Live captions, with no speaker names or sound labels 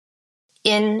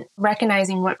in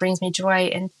recognizing what brings me joy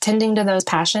and tending to those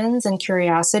passions and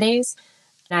curiosities,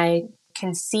 I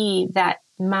can see that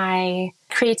my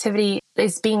creativity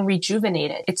is being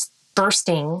rejuvenated. It's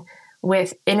bursting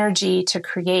with energy to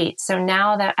create. So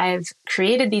now that I've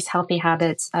created these healthy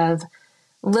habits of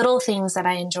little things that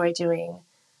I enjoy doing,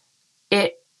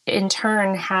 it in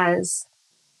turn has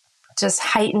just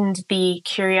heightened the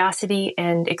curiosity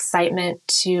and excitement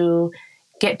to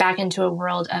get back into a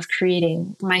world of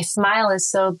creating. My smile is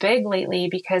so big lately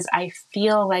because I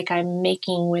feel like I'm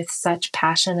making with such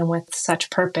passion and with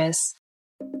such purpose.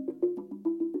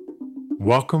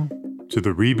 Welcome to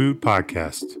the Reboot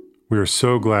Podcast. We are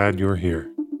so glad you're here.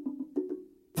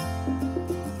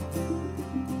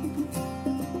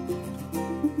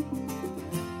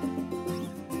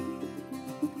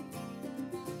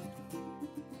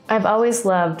 I've always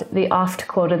loved the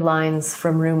oft-quoted lines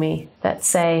from Rumi that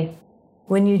say,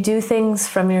 "When you do things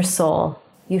from your soul,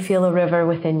 you feel a river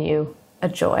within you, a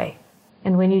joy.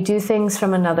 And when you do things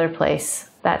from another place,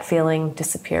 that feeling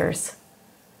disappears."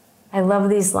 I love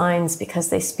these lines because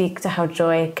they speak to how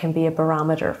joy can be a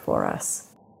barometer for us.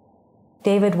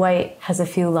 David Whyte has a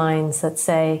few lines that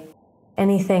say,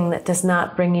 "Anything that does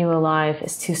not bring you alive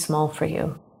is too small for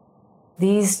you."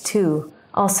 These two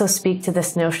also speak to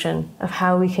this notion of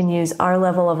how we can use our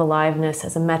level of aliveness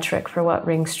as a metric for what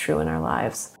rings true in our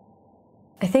lives.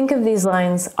 I think of these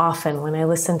lines often when I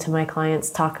listen to my clients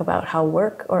talk about how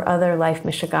work or other life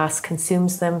mishigas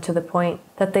consumes them to the point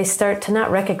that they start to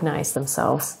not recognize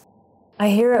themselves. I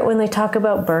hear it when they talk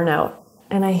about burnout,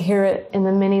 and I hear it in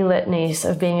the many litanies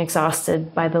of being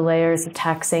exhausted by the layers of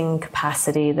taxing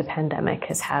capacity the pandemic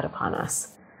has had upon us.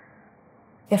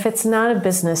 If it's not a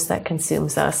business that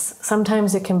consumes us,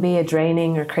 sometimes it can be a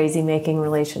draining or crazy-making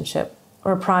relationship,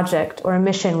 or a project or a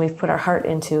mission we've put our heart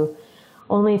into,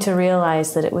 only to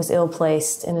realize that it was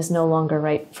ill-placed and is no longer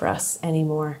right for us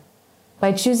anymore.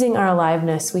 By choosing our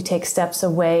aliveness, we take steps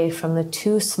away from the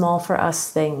too small for us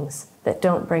things that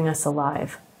don't bring us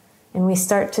alive, and we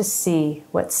start to see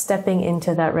what stepping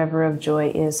into that river of joy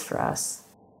is for us.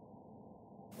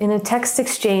 In a text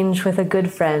exchange with a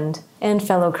good friend and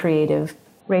fellow creative,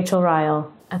 Rachel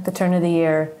Ryle, at the turn of the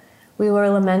year, we were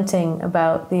lamenting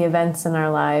about the events in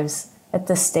our lives at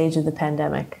this stage of the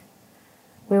pandemic.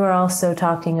 We were also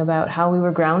talking about how we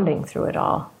were grounding through it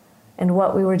all and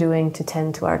what we were doing to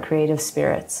tend to our creative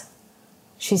spirits.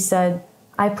 She said,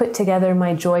 "I put together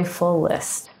my joyful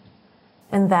list,"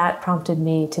 and that prompted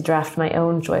me to draft my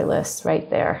own joy list right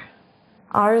there.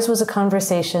 Ours was a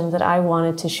conversation that I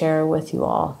wanted to share with you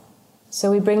all.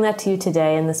 So we bring that to you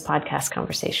today in this podcast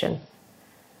conversation.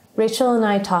 Rachel and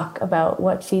I talk about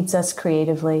what feeds us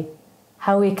creatively,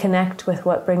 how we connect with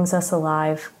what brings us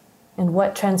alive, and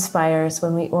what transpires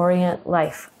when we orient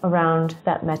life around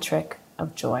that metric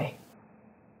of joy.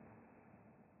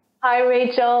 Hi,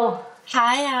 Rachel.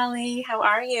 Hi, Ali. How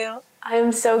are you?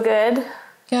 I'm so good.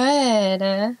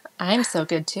 Good. I'm so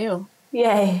good too.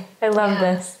 Yay. I love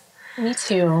this. Me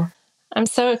too. I'm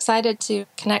so excited to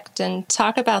connect and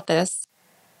talk about this.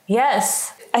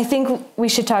 Yes. I think we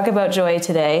should talk about joy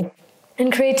today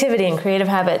and creativity and creative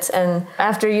habits. And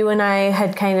after you and I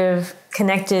had kind of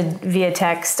connected via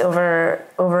text over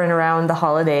and around the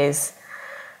holidays,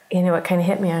 you know, it kind of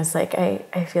hit me. I was like,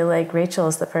 I feel like Rachel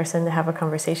is the person to have a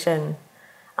conversation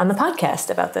on the podcast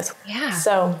about this. Yeah.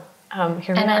 So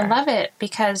here we are. And I love it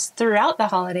because throughout the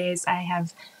holidays, I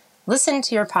have listened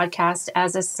to your podcast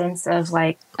as a sense of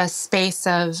like a space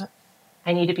of,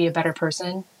 I need to be a better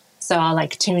person. So I'll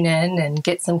like tune in and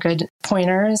get some good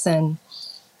pointers. And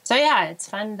so, yeah, it's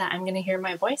fun that I'm going to hear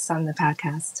my voice on the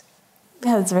podcast.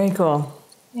 Yeah, that's very cool.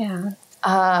 Yeah.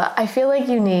 I feel like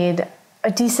you need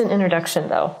a decent introduction,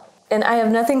 though. And I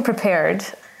have nothing prepared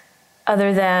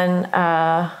other than,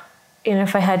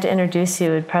 if I had to introduce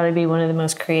you, it would probably be one of the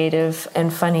most creative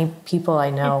and funny people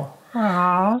I know.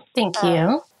 Aw, thank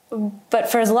you.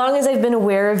 But for as long as I've been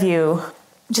aware of you,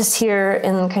 just here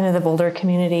in kind of the Boulder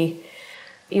community,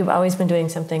 you've always been doing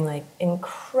something like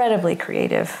incredibly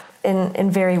creative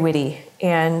and very witty.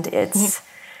 And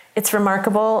it's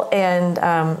remarkable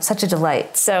and such a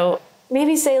delight. So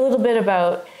maybe say a little bit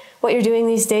about what you're doing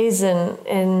these days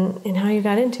and how you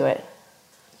got into it.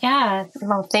 Yeah.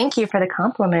 Well, thank you for the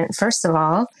compliment. First of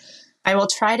all, I will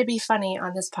try to be funny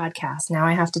on this podcast. Now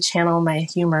I have to channel my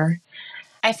humor.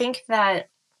 I think that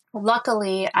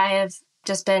luckily I have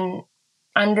just been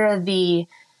under the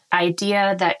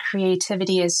idea that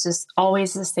creativity is just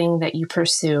always this thing that you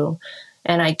pursue.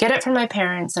 And I get it from my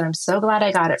parents, and I'm so glad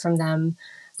I got it from them.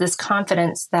 This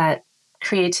confidence that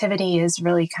creativity is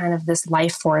really kind of this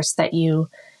life force that you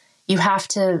have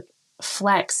to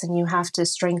flex and you have to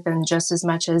strengthen just as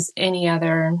much as any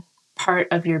other part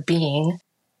of your being.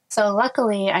 So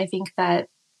luckily, I think that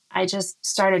I just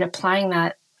started applying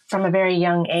that from a very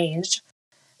young age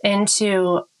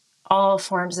into all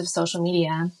forms of social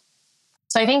media.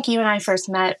 So I think you and I first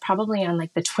met probably on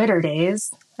like the Twitter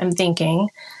days, I'm thinking.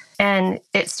 And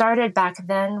it started back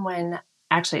then when,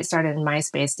 actually it started in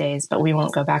MySpace days, but we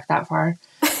won't go back that far.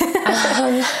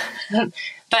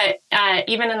 But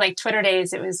even in like Twitter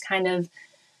days, it was kind of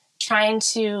trying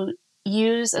to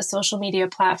use a social media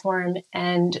platform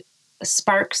and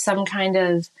spark some kind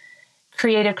of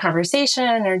creative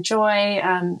conversation or joy.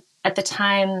 At the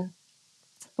time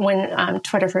when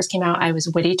Twitter first came out, I was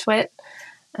Witty Twit.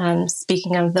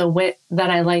 Speaking of the wit that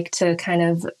I like to kind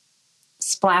of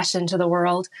splash into the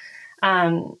world.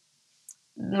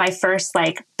 My first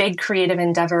like big creative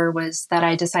endeavor was that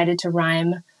I decided to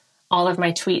rhyme all of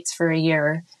my tweets for a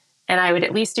year, and I would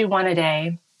at least do one a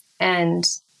day. And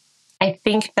I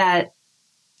think that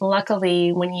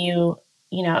luckily when you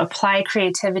apply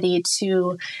creativity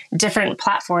to different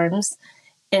platforms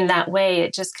in that way,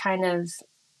 it just kind of,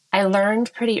 I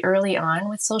learned pretty early on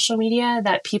with social media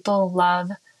that people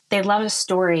they love a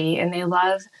story, and they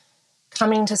love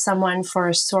coming to someone for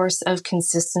a source of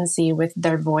consistency with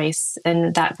their voice.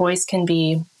 And that voice can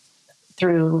be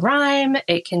through rhyme,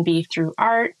 it can be through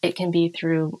art, it can be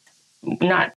through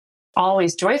not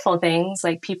always joyful things.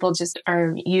 Like people just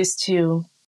are used to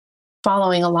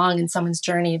following along in someone's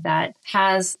journey that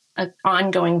has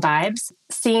ongoing vibes.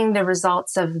 Seeing the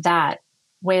results of that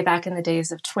way back in the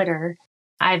days of Twitter,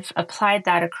 I've applied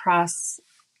that across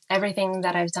everything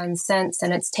that I've done since,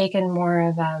 and it's taken more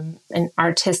of an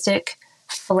artistic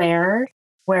flair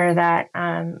where that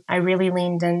I really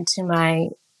leaned into my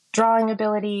drawing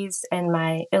abilities and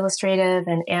my illustrative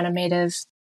and animative,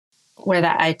 where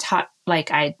that I taught,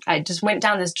 like I just went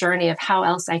down this journey of how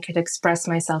else I could express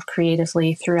myself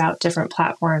creatively throughout different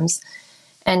platforms.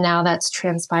 And now that's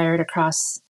transpired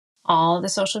across all the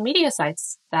social media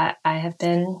sites that I have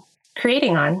been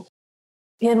creating on.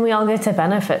 And we all get to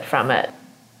benefit from it.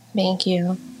 Thank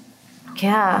you.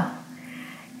 Yeah.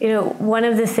 One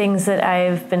of the things that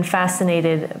I've been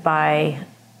fascinated by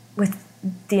with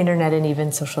the internet and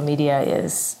even social media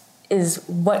is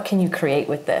what can you create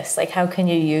with this? Like, how can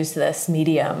you use this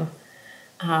medium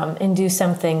and do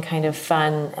something kind of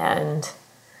fun and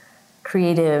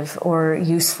creative or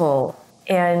useful?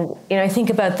 And, I think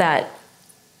about that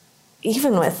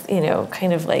even with,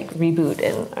 kind of like Reboot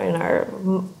in our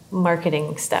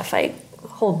marketing stuff. I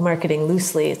hold marketing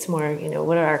loosely. It's more,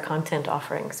 what are our content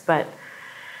offerings? But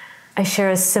I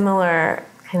share a similar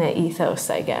kind of ethos,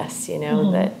 I guess,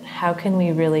 that how can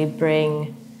we really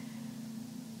bring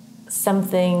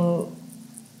something,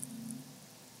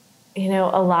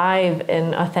 alive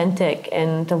and authentic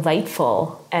and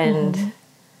delightful and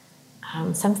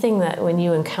something that when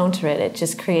you encounter it, it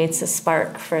just creates a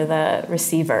spark for the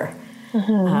receiver.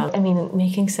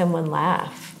 Making someone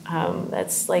laugh,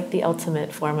 that's like the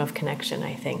ultimate form of connection,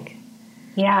 I think.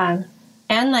 Yeah.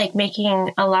 And like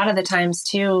making a lot of the times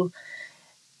too,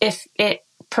 if it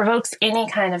provokes any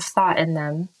kind of thought in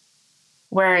them,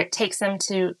 where it takes them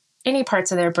to any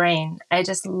parts of their brain, I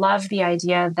just love the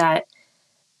idea that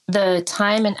the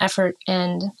time and effort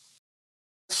and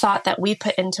thought that we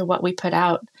put into what we put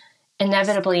out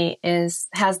inevitably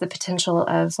has the potential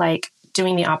of like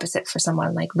doing the opposite for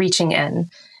someone, like reaching in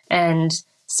and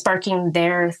sparking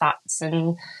their thoughts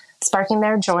and sparking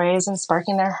their joys and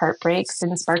sparking their heartbreaks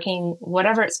and sparking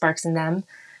whatever it sparks in them.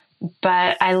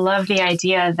 But I love the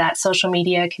idea that social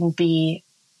media can be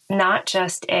not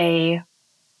just a,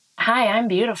 hi, I'm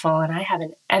beautiful and I have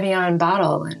an Evian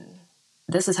bottle and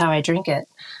this is how I drink it.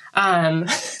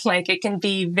 Like it can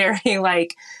be very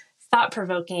like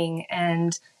thought-provoking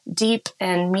and deep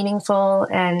and meaningful.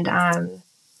 And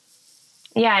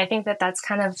I think that that's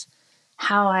kind of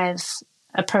how I've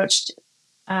approached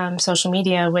social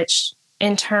media, which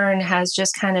in turn has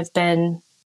just kind of been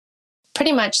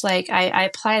pretty much like I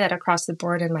apply that across the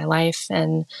board in my life.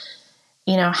 And,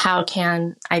 how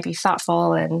can I be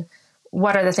thoughtful and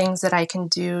what are the things that I can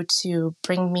do to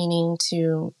bring meaning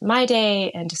to my day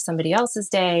and to somebody else's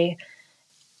day?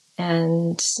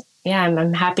 And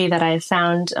I'm happy that I've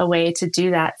found a way to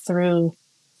do that through,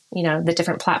 the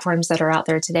different platforms that are out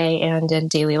there today and in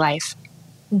daily life.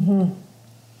 Mm-hmm.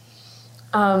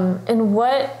 And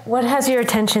what has your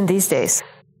attention these days?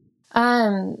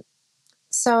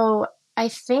 So I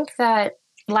think that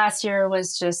last year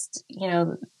was just,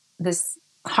 this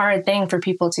hard thing for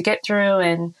people to get through.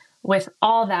 And with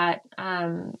all that,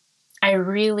 I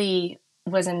really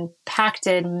was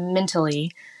impacted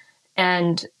mentally.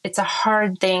 And it's a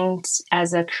hard thing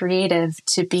as a creative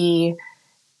to be,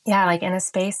 like in a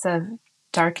space of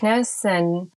darkness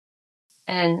and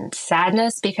and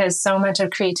sadness, because so much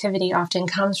of creativity often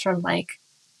comes from like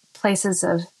places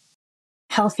of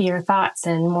healthier thoughts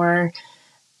and more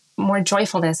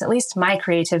joyfulness. At least my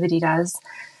creativity does.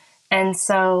 And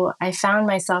so I found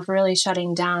myself really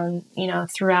shutting down,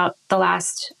 throughout the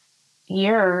last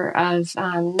year of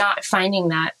not finding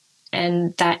that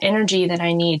and that energy that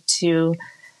I need to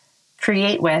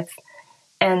create with.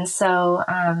 And so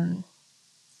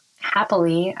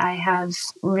happily, I have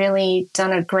really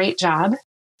done a great job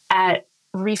at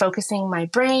refocusing my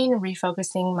brain,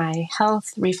 refocusing my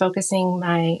health, refocusing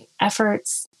my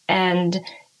efforts, and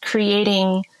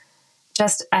creating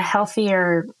just a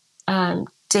healthier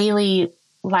daily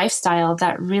lifestyle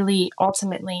that really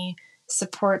ultimately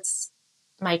supports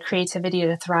my creativity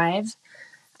to thrive.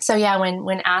 So yeah,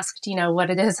 when asked, what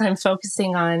it is I'm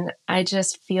focusing on, I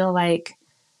just feel like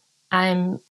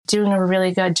I'm doing a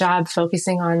really good job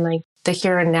focusing on like the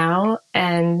here and now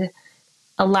and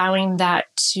allowing that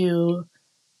to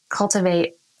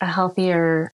cultivate a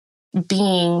healthier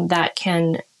being that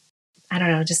can, I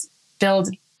don't know, just build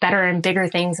better and bigger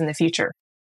things in the future,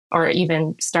 or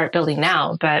even start building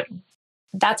now. But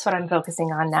that's what I'm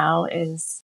focusing on now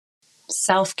is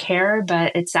self-care,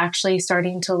 but it's actually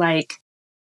starting to like,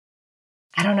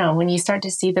 I don't know, when you start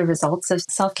to see the results of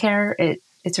self-care,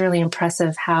 it's really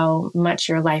impressive how much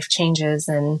your life changes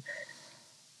and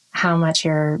how much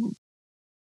your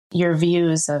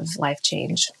views of life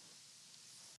change.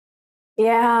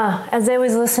 Yeah, as I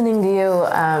was listening to you,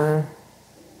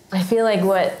 I feel like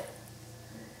what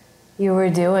you were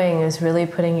doing is really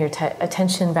putting your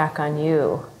attention back on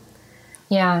you.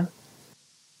 Yeah.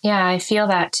 Yeah, I feel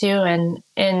that too.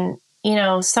 And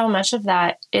so much of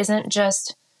that isn't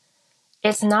just,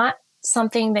 it's not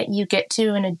something that you get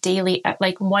to in a daily,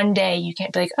 like one day you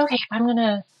can't be like, okay, I'm going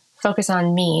to focus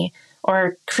on me,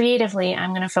 or creatively, I'm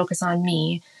going to focus on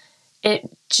me. It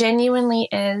genuinely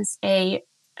is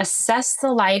assess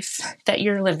the life that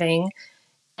you're living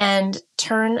and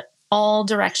turn all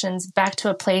directions back to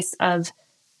a place of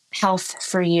health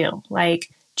for you, like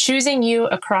choosing you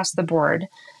across the board.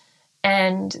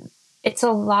 And it's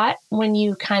a lot when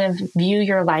you kind of view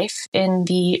your life in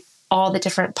all the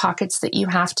different pockets that you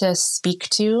have to speak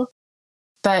to.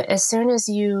 But as soon as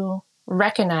you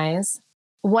recognize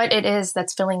what it is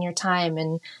that's filling your time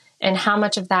and how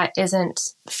much of that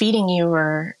isn't feeding you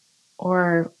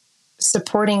or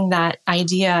supporting that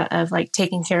idea of like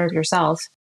taking care of yourself,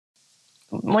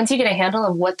 once you get a handle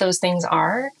of what those things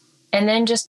are, and then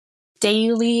just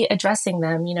daily addressing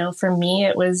them, for me,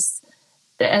 it was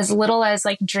as little as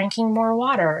like drinking more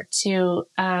water to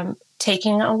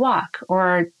taking a walk,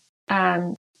 or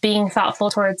being thoughtful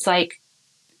towards like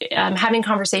having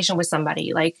conversation with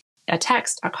somebody, like a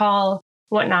text, a call,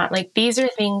 whatnot. Like these are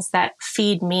things that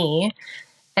feed me.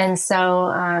 And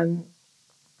so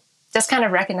just kind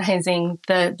of recognizing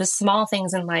the small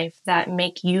things in life that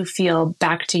make you feel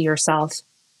back to yourself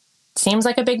seems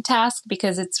like a big task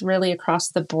because it's really across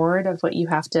the board of what you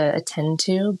have to attend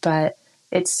to, but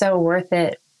it's so worth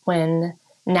it when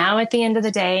now at the end of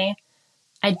the day,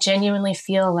 I genuinely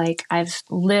feel like I've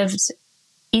lived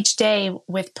each day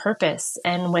with purpose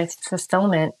and with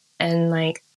fulfillment, and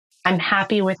like I'm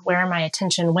happy with where my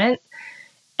attention went,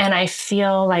 and I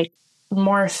feel like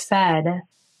more fed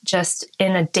just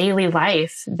in a daily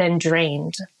life than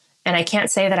drained. And I can't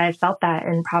say that I felt that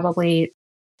in probably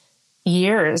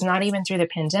years, not even through the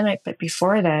pandemic, but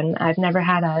before then. I've never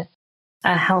had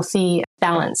a healthy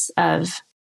balance of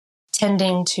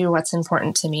tending to what's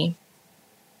important to me.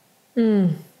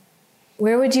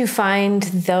 Where would you find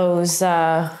those,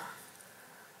 like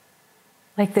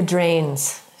the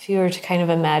drains? If you were to kind of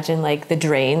imagine like the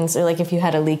drains, or like if you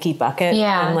had a leaky bucket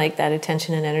and like that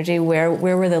attention and energy, where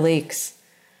were the leaks?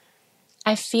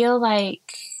 I feel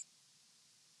like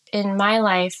in my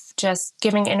life, just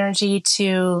giving my energy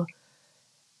to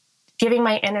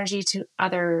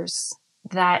others,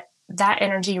 that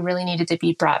energy really needed to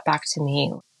be brought back to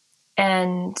me.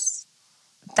 And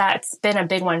that's been a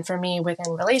big one for me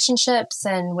within relationships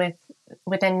and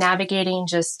within navigating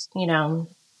just,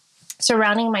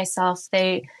 surrounding myself.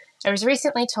 I was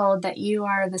recently told that you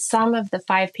are the sum of the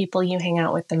 5 people you hang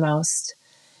out with the most.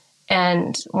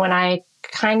 And when I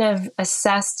kind of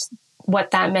assessed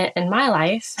what that meant in my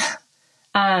life,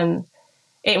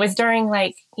 it was during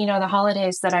the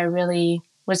holidays that I really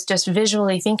was just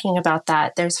visually thinking about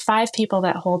that. There's 5 people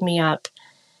that hold me up.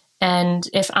 And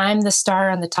if I'm the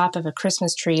star on the top of a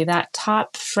Christmas tree, that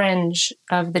top fringe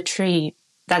of the tree,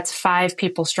 that's 5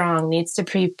 people strong, needs to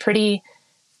be pretty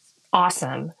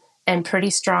awesome and pretty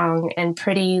strong and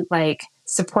pretty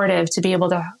supportive to be able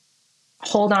to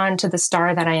hold on to the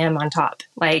star that I am on top.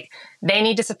 Like, they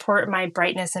need to support my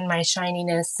brightness and my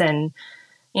shininess and,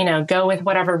 go with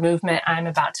whatever movement I'm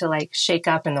about to like shake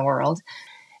up in the world.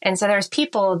 And so there's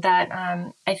people that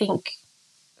I think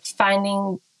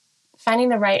finding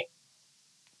the right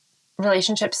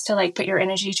relationships to like put your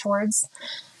energy towards,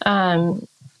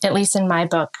 at least in my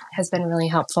book, has been really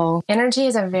helpful. Energy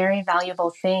is a very valuable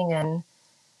thing.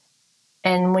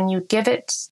 And when you give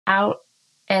it out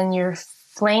and your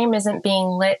flame isn't being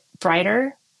lit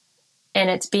brighter and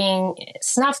it's being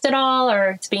snuffed at all,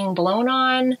 or it's being blown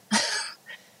on,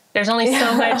 there's only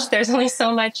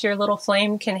so much your little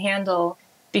flame can handle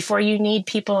before you need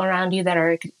people around you that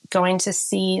are going to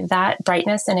see that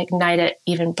brightness and ignite it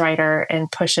even brighter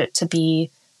and push it to be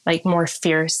like more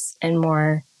fierce and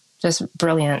more just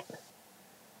brilliant.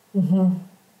 Mm-hmm.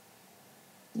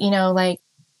 Like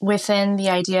within the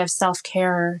idea of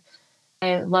self-care,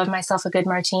 I love myself a good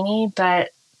martini,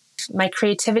 but my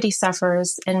creativity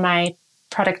suffers and my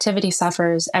productivity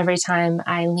suffers every time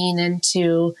I lean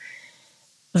into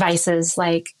vices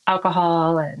like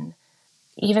alcohol and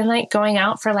even like going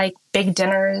out for like big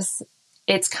dinners.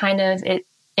 It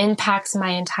impacts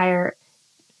my entire,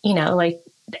 like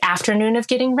afternoon of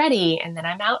getting ready. And then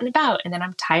I'm out and about and then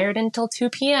I'm tired until 2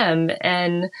 p.m.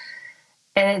 And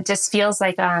it just feels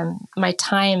like my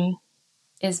time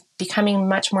is becoming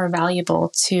much more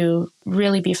valuable to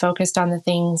really be focused on the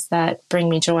things that bring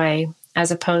me joy,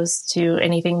 as opposed to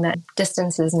anything that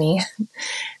distances me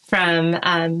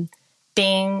from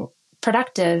being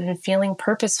productive and feeling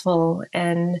purposeful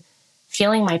and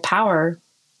feeling my power.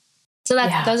 So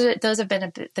those have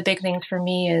been the big things for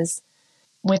me, is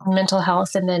with mental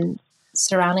health, and then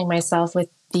surrounding myself with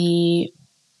the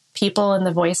people and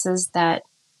the voices that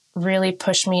really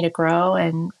push me to grow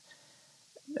and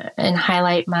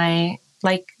highlight my,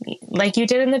 like you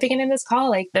did in the beginning of this call.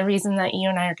 Like, the reason that you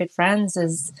and I are good friends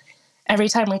is every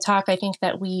time we talk, I think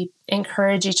that we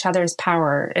encourage each other's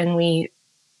power and we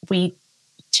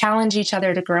challenge each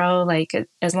other to grow. Like,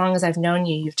 as long as I've known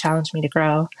you, you've challenged me to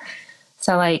grow.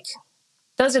 So like,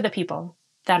 those are the people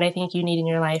that I think you need in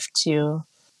your life to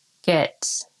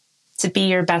get to be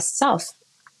your best self.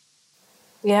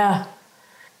 Yeah.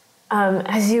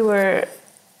 As you were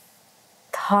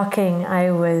talking,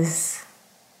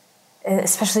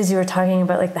 especially as you were talking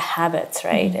about like the habits,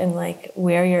 right? Mm-hmm. And like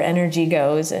where your energy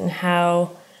goes and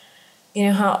how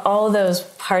all those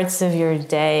parts of your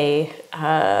day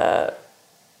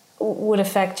would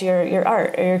affect your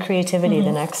art or your creativity mm-hmm.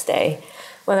 the next day,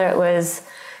 whether it was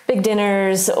big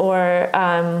dinners or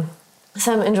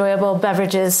some enjoyable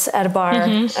beverages at a bar,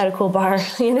 mm-hmm. at a cool bar,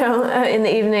 in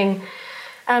the evening.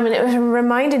 And it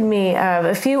reminded me of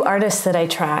a few artists that I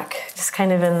track, just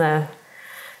kind of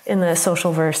in the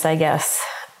social verse, I guess.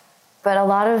 But a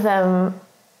lot of them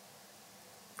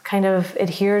kind of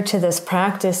adhere to this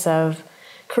practice of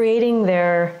creating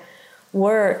their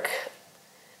work,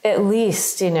 at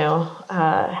least,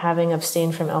 having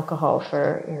abstained from alcohol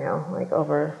for, like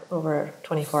over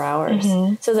 24 hours,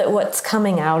 mm-hmm. so that what's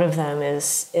coming out of them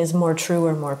is more true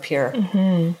or more pure.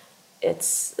 Mm-hmm.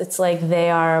 It's like they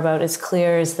are about as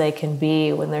clear as they can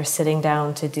be when they're sitting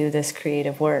down to do this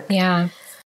creative work. Yeah,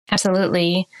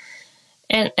 absolutely.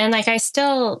 And like, I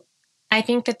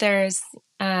think that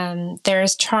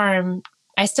there's charm.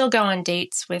 I still go on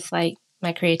dates with like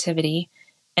my creativity,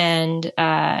 and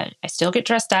I still get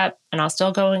dressed up and I'll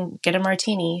still go and get a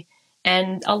martini.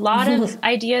 And a lot of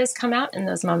ideas come out in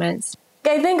those moments.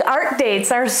 I think art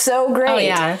dates are so great. Oh,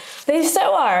 yeah. They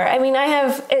so are. I mean, I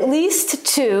have at least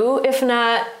 2, if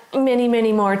not many,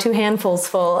 many more, 2 handfuls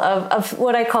full of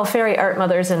what I call fairy art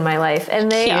mothers in my life.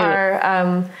 And they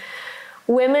are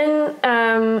women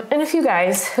and a few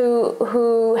guys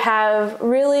who have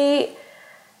really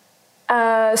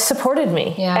supported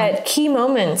me at key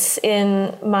moments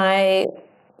in my,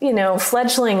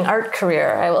 fledgling art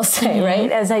career, I will say, mm-hmm.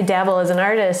 right? As I dabble as an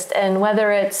artist. And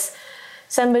whether it's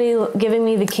somebody giving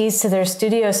me the keys to their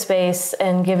studio space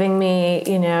and giving me,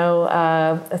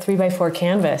 a 3x4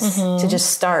 canvas mm-hmm. to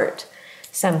just start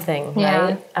something,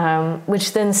 right?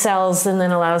 Which then sells and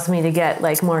then allows me to get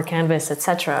like more canvas,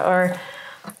 etc. Or,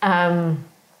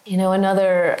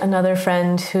 another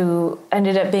friend who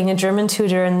ended up being a German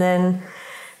tutor and then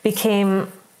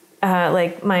became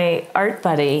like my art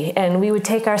buddy, and we would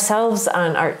take ourselves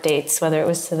on art dates, whether it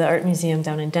was to the art museum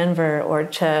down in Denver or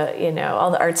to,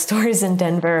 all the art stores in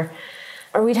Denver,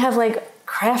 or we'd have like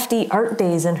crafty art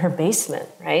days in her basement,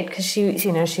 right? Because she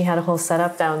had a whole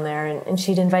setup down there, and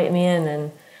she'd invite me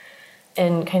in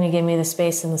and kind of give me the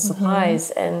space and the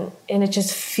supplies, mm-hmm. and it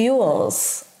just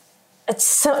fuels. It's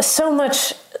so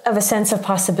much of a sense of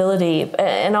possibility,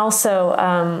 and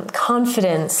also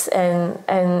confidence,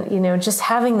 and just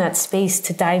having that space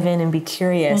to dive in and be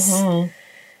curious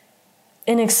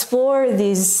and explore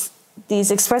these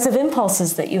expressive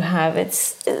impulses that you have.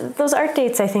 Those art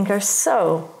dates, I think, are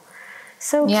so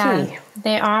key.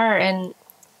 They are, and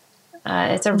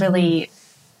it's a really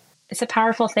it's a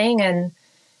powerful thing. And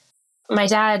my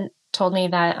dad told me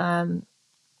that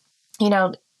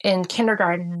in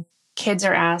kindergarten, kids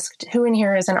are asked, who in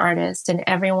here is an artist? And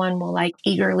everyone will like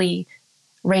eagerly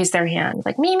raise their hand,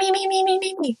 like me, me, me, me, me,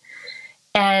 me, me.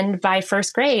 And by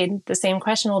first grade, the same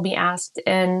question will be asked,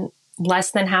 and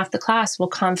less than half the class will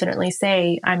confidently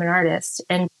say, I'm an artist.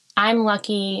 And I'm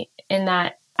lucky in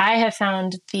that I have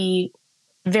found the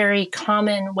very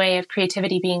common way of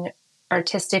creativity being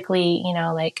artistically,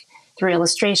 like through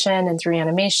illustration and through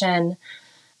animation.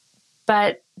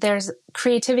 But there's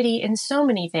creativity in so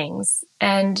many things.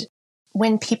 And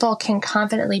when people can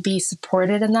confidently be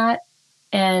supported in that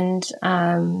and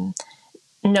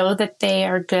know that they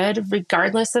are good,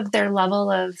 regardless of their level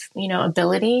of,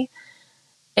 ability,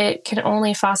 it can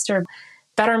only foster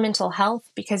better mental health,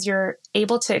 because you're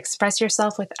able to express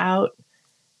yourself without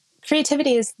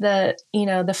creativity is the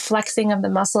flexing of the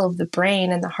muscle of the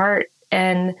brain and the heart.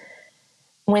 And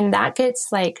when that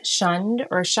gets like shunned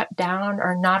or shut down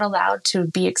or not allowed to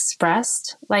be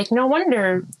expressed, like no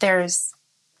wonder there's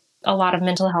a lot of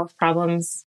mental health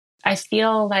problems. I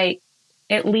feel like,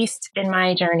 at least in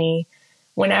my journey,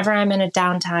 whenever I'm in a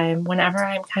downtime, whenever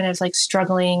I'm kind of like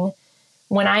struggling,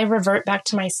 when I revert back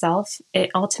to myself,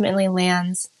 it ultimately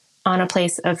lands on a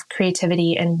place of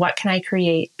creativity and what can I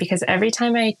create? Because every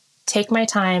time I take my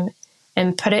time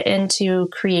and put it into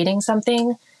creating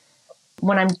something,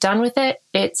 when I'm done with it,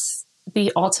 it's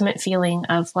the ultimate feeling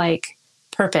of like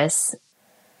purpose.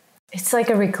 It's like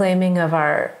a reclaiming of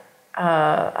our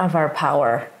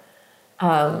power,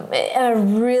 at a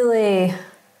really,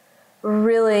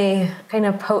 really kind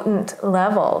of potent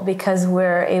level, because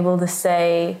we're able to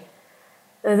say,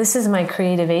 this is my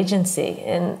creative agency.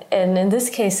 And in this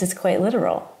case, it's quite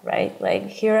literal, right? Like,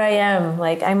 here I am,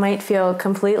 like I might feel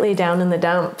completely down in the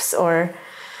dumps, or,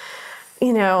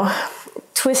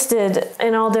 twisted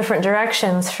in all different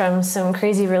directions from some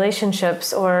crazy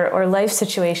relationships or life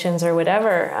situations or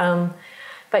whatever.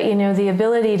 But, the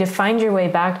ability to find your way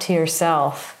back to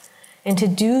yourself and to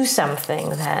do something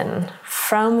then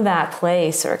from that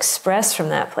place, or express from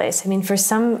that place. I mean, for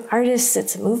some artists,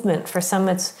 it's movement. For some,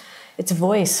 it's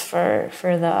voice. For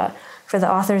the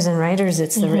authors and writers,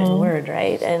 it's the written word,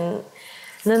 right? And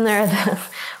then there are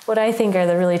what I think are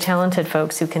the really talented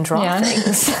folks who can draw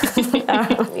things,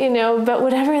 but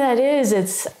whatever that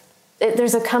is,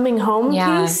 there's a coming home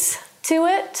piece to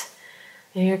it.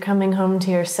 You're coming home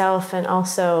to yourself, and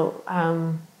also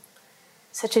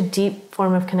such a deep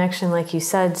form of connection, like you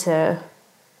said, to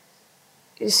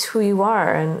just who you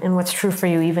are and what's true for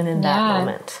you even in that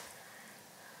moment.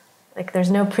 Like,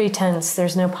 there's no pretense,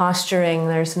 there's no posturing,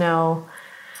 there's no,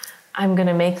 I'm going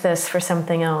to make this for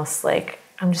something else. Like,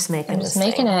 I'm just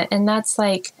making it. And that's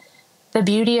like the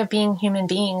beauty of being human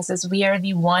beings, is we are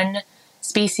the one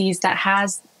species that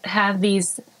have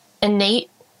these innate,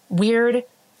 weird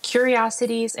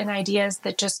curiosities and ideas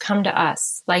that just come to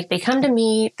us. Like, they come to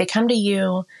me, they come to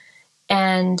you.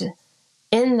 And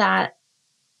in that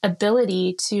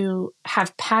ability to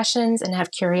have passions and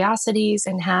have curiosities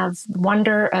and have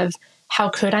wonder of how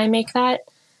could I make that?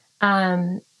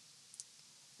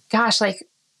 Like,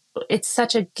 it's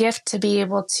such a gift to be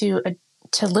able to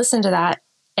listen to that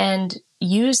and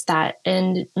use that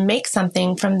and make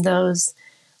something from those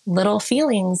little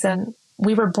feelings. And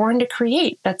we were born to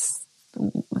create.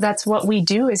 That's what we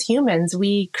do as humans.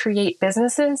 We create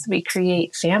businesses, we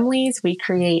create families, we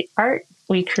create art,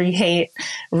 we create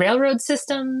railroad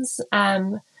systems.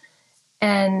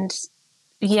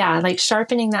 Like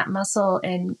sharpening that muscle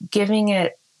and giving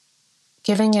it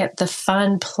the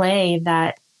fun play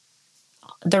that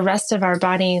the rest of our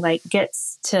body like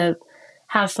gets to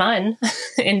have fun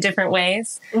in different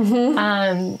ways.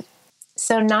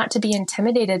 So not to be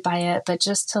intimidated by it, but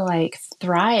just to like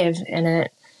thrive in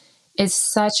it is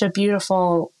such a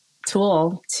beautiful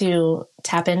tool to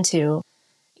tap into.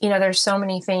 There's so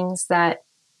many things that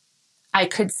I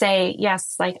could say,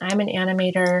 yes, like I'm an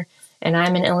animator and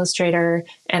I'm an illustrator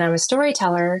and I'm a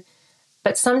storyteller,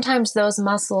 but sometimes those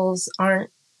muscles aren't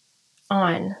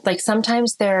on. Like,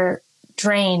 sometimes they're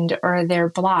drained, or they're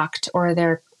blocked, or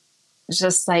they're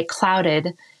just like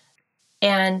clouded.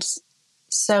 And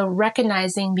so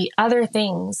recognizing the other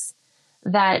things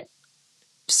that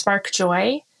spark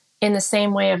joy in the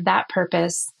same way of that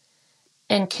purpose,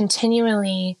 and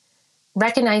continually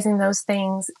recognizing those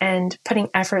things and putting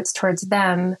efforts towards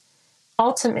them,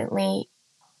 ultimately,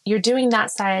 you're doing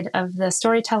that side of the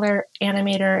storyteller,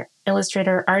 animator,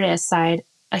 illustrator, artist side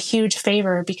a huge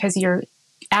favor because you're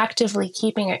actively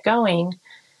keeping it going,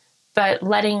 but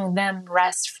letting them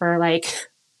rest for like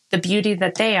the beauty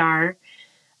that they are,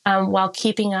 while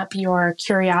keeping up your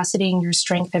curiosity and your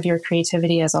strength of your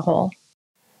creativity as a whole.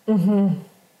 Mm-hmm.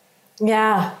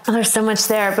 Yeah, there's so much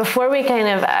there. Before we kind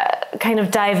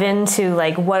of dive into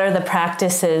like what are the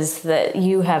practices that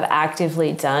you have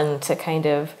actively done to kind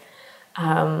of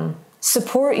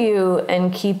support you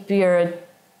and keep your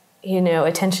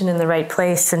attention in the right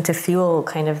place and to fuel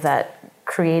kind of that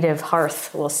creative hearth,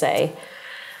 we'll say.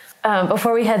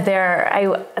 Before we head there,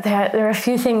 there are a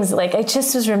few things, like I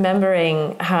just was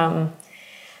remembering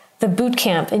the boot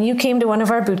camp, and you came to one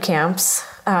of our boot camps.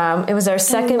 It was our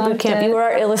second boot camp. You were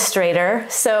our illustrator.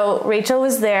 So Rachel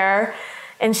was there,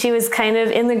 and she was kind of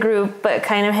in the group, but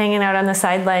kind of hanging out on the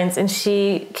sidelines. And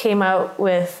she came out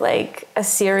with like a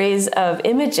series of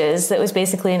images that was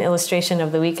basically an illustration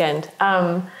of the weekend.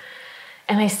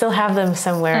 And I still have them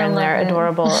somewhere, and they're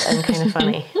adorable and kind of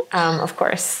funny, of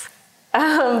course.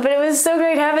 But it was so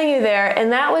great having you there.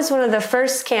 And that was one of the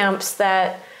first camps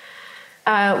that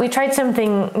we tried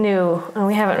something new, and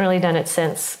we haven't really done it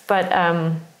since. But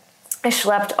I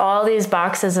schlepped all these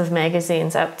boxes of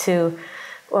magazines up to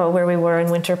where we were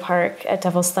in Winter Park at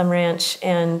Devil's Thumb Ranch.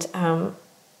 And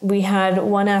we had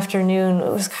one afternoon,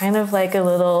 it was kind of like a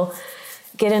little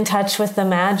get in touch with the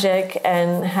magic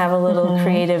and have a little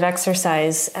creative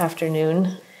exercise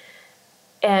afternoon.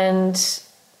 And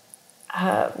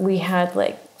we had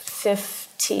like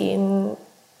 15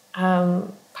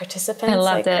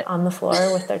 participants on the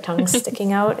floor with their tongues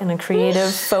sticking out in a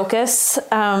creative focus,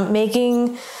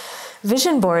 making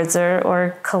vision boards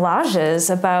or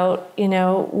collages about,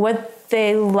 what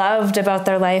they loved about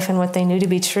their life and what they knew to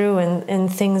be true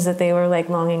and things that they were like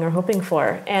longing or hoping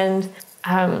for. And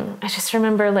I just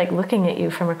remember like looking at you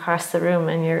from across the room,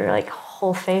 and your like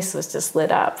whole face was just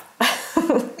lit up.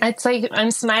 It's like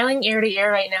I'm smiling ear to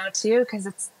ear right now too,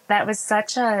 because that was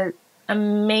such a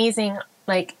amazing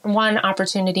like one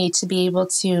opportunity to be able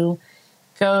to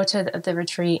go to the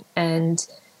retreat, and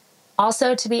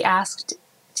also to be asked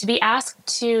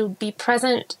to be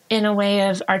present in a way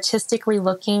of artistically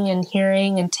looking and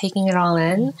hearing and taking it all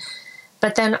in,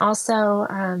 but then also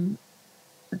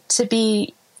to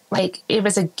be like, it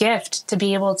was a gift to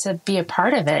be able to be a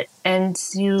part of it and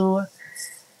to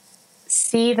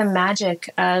see the magic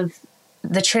of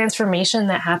the transformation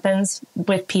that happens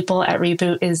with people at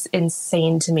Reboot is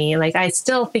insane to me. Like, I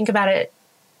still think about it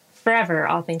forever.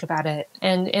 I'll think about it.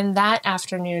 And in that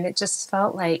afternoon, it just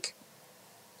felt like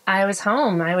I was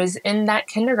home. I was in that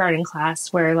kindergarten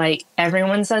class where like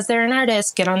everyone says they're an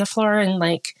artist, get on the floor and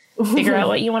like figure out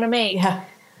what you want to make. Yeah.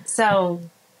 So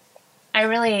I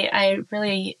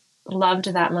really loved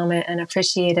that moment and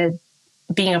appreciated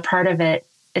being a part of it.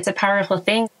 It's a powerful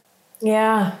thing.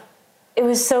 Yeah. It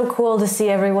was so cool to see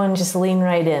everyone just lean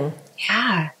right in.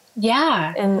 Yeah.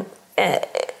 Yeah. And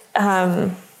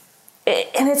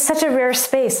it's such a rare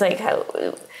space. Like,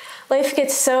 life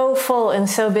gets so full and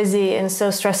so busy and so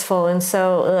stressful and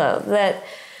so that,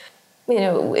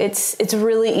 it's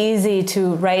really easy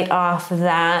to write off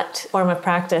that form of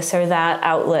practice or that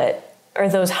outlet or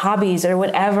those hobbies or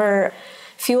whatever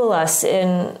fuel us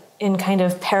in kind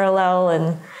of parallel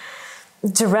and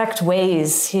direct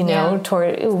ways,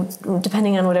 toward,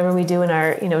 depending on whatever we do in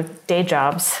our, day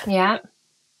jobs. Yeah.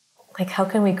 Like, how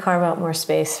can we carve out more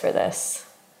space for this?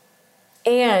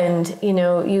 And,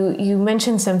 you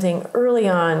mentioned something early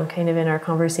on kind of in our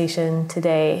conversation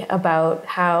today about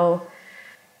how,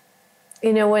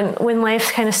 when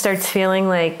life kind of starts feeling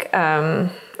like,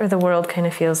 or the world kind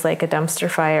of feels like a dumpster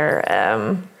fire,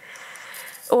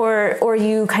 or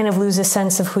you kind of lose a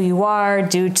sense of who you are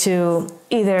due to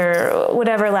either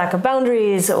whatever lack of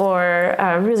boundaries or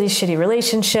really shitty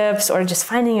relationships, or just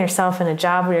finding yourself in a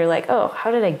job where you're like, oh, how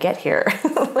did I get here?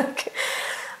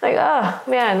 like, oh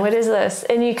man, what is this?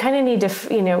 And you kind of need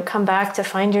to, come back to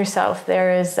find yourself.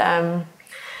 There's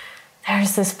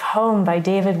this poem by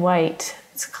David White.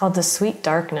 It's called The Sweet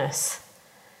Darkness.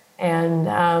 And,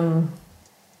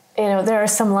 there are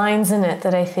some lines in it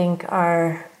that I think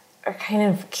are kind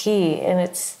of key. And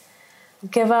it's,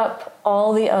 give up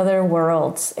all the other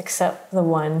worlds except the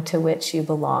one to which you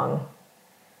belong.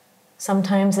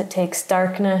 Sometimes it takes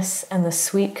darkness and the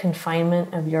sweet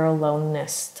confinement of your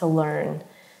aloneness to learn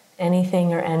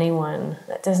anything or anyone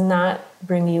that does not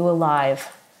bring you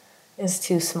alive is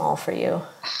too small for you.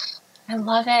 I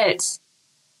love it.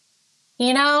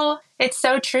 It's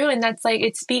so true. And that's like,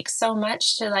 it speaks so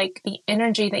much to like the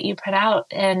energy that you put out.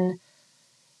 And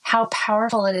how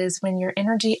powerful it is when your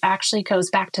energy actually goes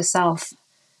back to self,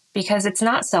 because it's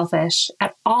not selfish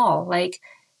at all. Like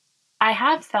I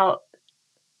have felt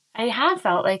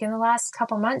like in the last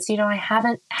couple months, I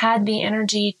haven't had the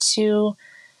energy to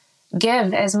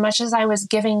give as much as I was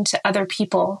giving to other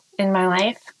people in my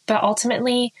life. But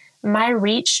ultimately, my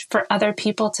reach for other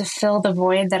people to fill the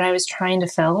void that I was trying to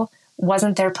fill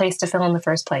wasn't their place to fill in the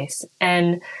first place.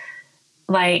 And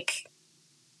like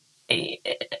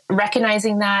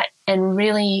recognizing that and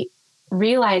really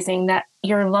realizing that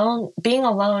you're alone, being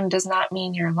alone does not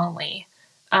mean you're lonely.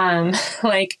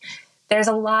 Like there's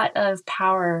a lot of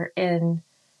power in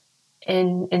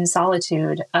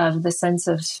solitude, of the sense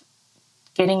of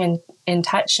getting in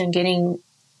touch and getting,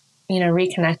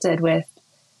 reconnected with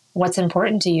what's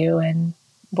important to you and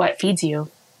what feeds you.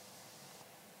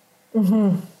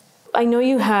 Mm-hmm. I know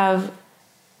you have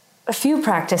a few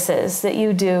practices that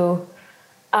you do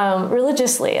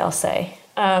religiously, I'll say,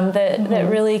 that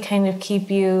really kind of keep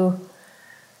you,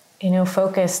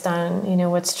 focused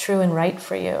on, what's true and right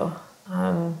for you.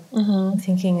 I'm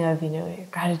thinking of, your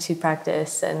gratitude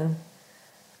practice, and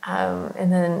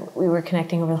then we were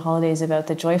connecting over the holidays about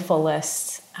the joyful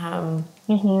list.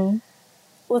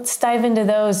 Let's dive into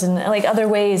those and like other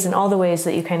ways and all the ways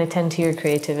that you kind of tend to your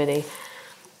creativity.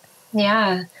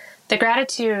 Yeah. The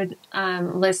gratitude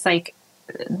list, like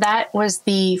that was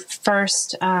the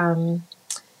first, that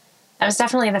was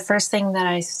definitely the first thing that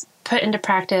I put into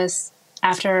practice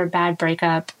after a bad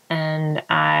breakup. And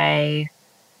I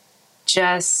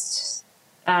just,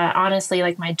 honestly,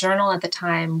 like my journal at the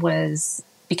time was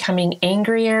becoming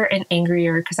angrier and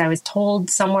angrier because I was told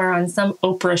somewhere on some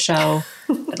Oprah show,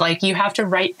 like you have to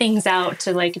write things out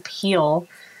to like heal.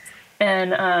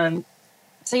 And,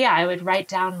 so yeah, I would write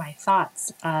down my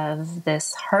thoughts of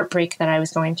this heartbreak that I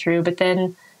was going through, but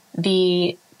then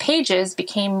the pages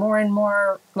became more and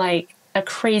more like a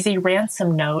crazy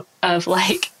ransom note of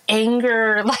like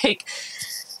anger. Like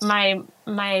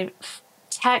my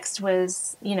text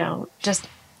was, just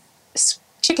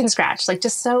chicken scratch, like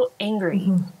just so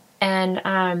angry.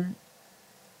 And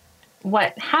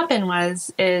what happened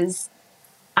is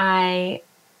I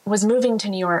was moving to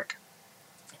New York.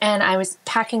 And I was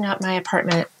packing up my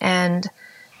apartment and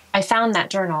I found that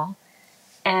journal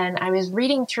and I was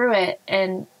reading through it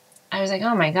and I was like,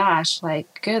 oh my gosh,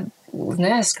 like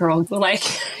goodness, girl. Like,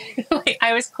 like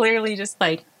I was clearly just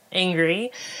like angry.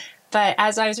 But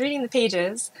as I was reading the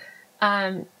pages,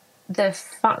 the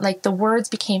words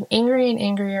became angry and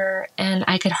angrier and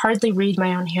I could hardly read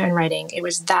my own handwriting. It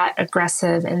was that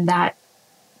aggressive and that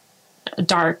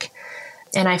dark.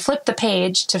 And I flipped the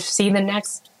page to see the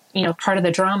next part of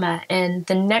the drama. And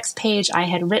the next page I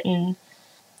had written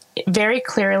very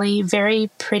clearly, very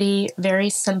pretty, very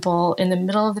simple. In the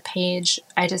middle of the page,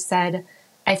 I just said,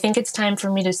 I think it's time for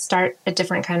me to start a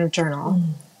different kind of journal,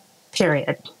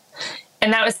 period.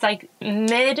 And that was like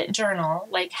mid-journal,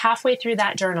 like halfway through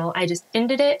that journal, I just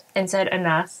ended it and said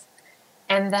enough.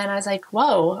 And then I was like,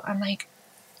 whoa, I'm like,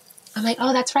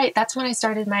 oh, that's right. That's when I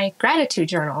started my gratitude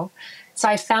journal. So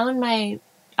I found my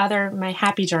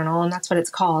happy journal, and that's what it's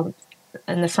called.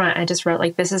 In the front, I just wrote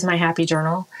like, this is my happy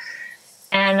journal.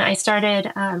 And I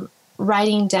started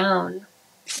writing down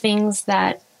things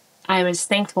that I was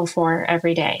thankful for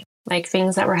every day, like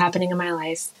things that were happening in my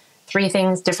life, 3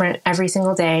 things different every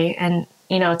single day. And,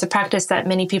 it's a practice that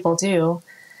many people do.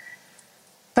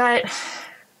 But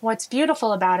what's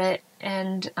beautiful about it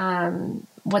and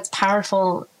what's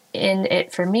powerful in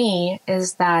it for me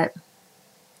is that,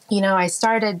 I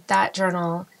started that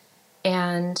journal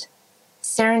and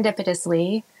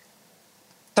serendipitously,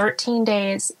 13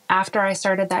 days after I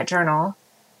started that journal,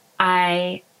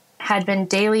 I had been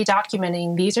daily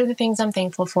documenting, these are the things I'm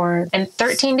thankful for. And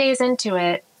 13 days into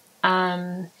it,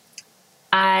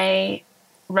 I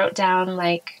wrote down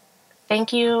like,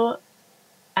 thank you.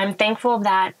 I'm thankful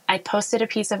that I posted a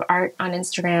piece of art on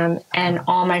Instagram and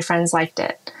all my friends liked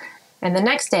it. And the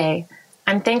next day,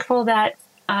 I'm thankful that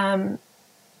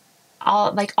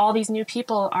all these new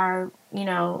people are,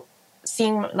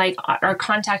 seeing, like, are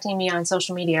contacting me on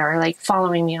social media or like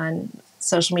following me on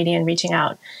social media and reaching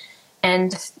out.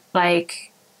 And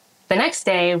like the next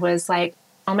day was like,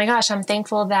 oh my gosh, I'm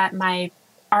thankful that my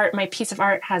piece of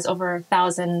art has over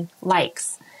 1,000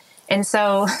 likes. And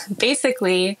so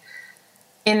basically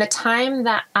in the time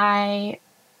that I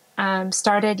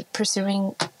started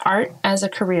pursuing art as a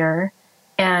career,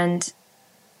 and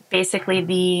basically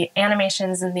the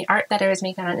animations and the art that I was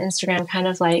making on Instagram kind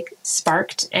of like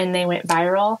sparked and they went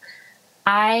viral.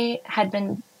 I had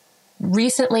been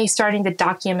recently starting to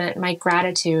document my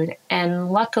gratitude.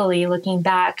 And luckily, looking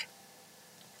back,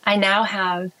 I now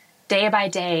have day by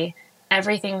day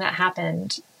everything that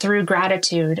happened through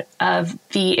gratitude of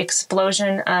the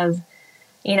explosion of,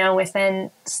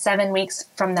 within 7 weeks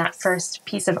from that first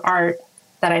piece of art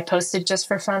that I posted just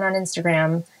for fun on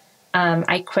Instagram,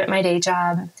 I quit my day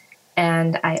job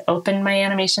and I opened my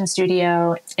animation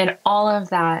studio, and all of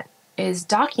that is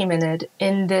documented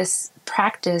in this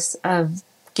practice of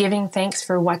giving thanks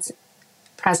for what's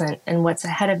present and what's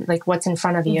ahead of, like, what's in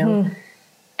front of you. Mm-hmm.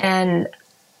 And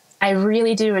I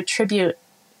really do attribute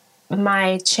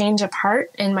my change of heart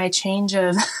and my change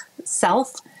of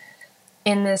self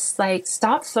in this, like,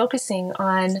 stop focusing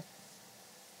on,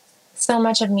 so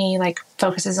much of me, like,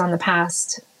 focuses on the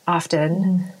past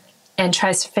often and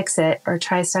tries to fix it or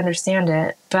tries to understand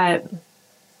it,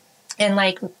 and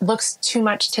like looks too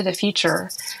much to the future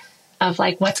of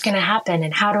like, what's going to happen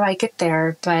and how do I get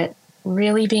there? But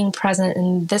really being present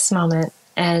in this moment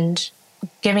and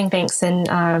giving thanks. And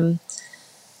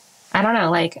I don't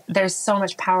know, like, there's so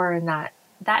much power in that.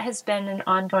 That has been an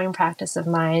ongoing practice of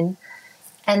mine.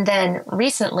 And then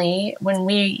recently, when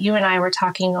you and I were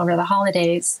talking over the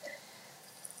holidays,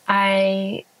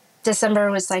 December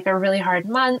was like a really hard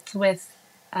month with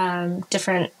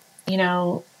different,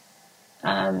 different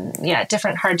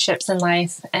hardships in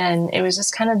life. And it was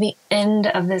just kind of the end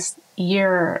of this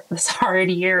year, this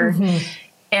hard year. Mm-hmm.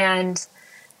 And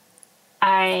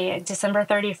December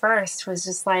 31st was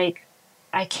just like,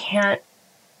 I can't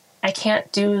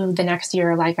do the next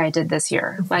year like I did this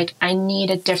year. Like, I need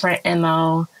a different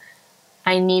MO.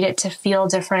 I need it to feel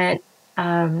different.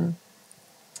 And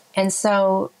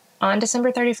so on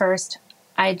December 31st,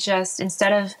 I just,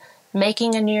 instead of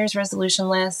making a New Year's resolution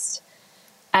list,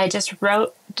 I just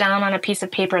wrote down on a piece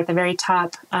of paper at the very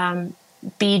top,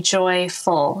 be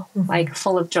joyful, like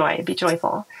full of joy, be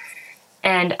joyful.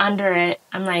 And under it,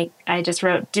 I just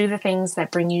wrote, do the things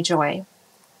that bring you joy.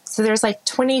 So there's like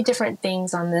 20 different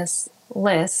things on this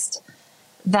list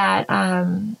that,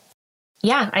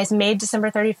 I made December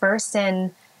 31st,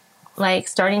 and like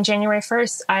starting January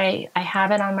 1st, I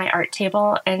have it on my art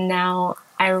table, and now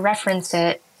I reference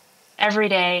it every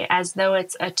day as though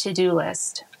it's a to-do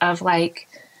list of like,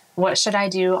 what should I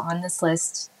do on this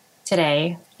list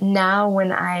today? Now,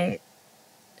 when I,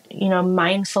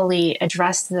 mindfully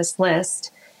address this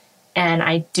list and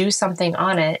I do something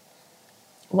on it,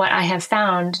 what I have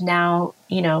found now,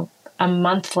 a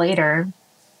month later,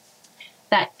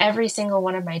 that every single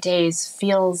one of my days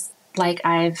feels like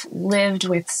I've lived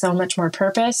with so much more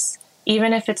purpose,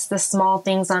 even if it's the small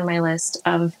things on my list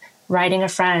of writing a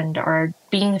friend or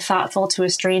being thoughtful to a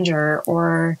stranger,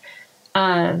 or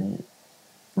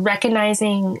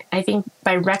recognizing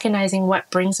what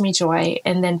brings me joy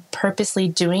and then purposely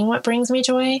doing what brings me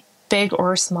joy, big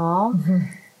or small.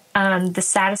 The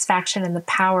satisfaction and the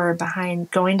power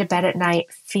behind going to bed at night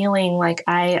feeling like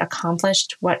I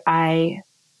accomplished what my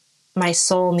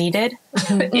soul needed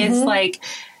is like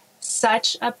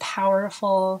such a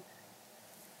powerful,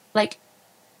 like,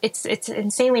 it's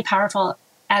insanely powerful,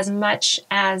 as much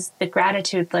as the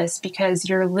gratitude list, because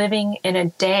you're living in a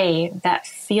day that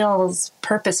feels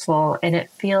purposeful and it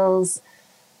feels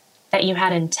that you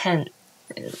had intent.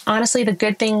 Honestly, the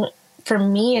good thing for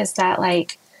me is that,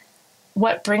 like,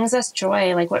 what brings us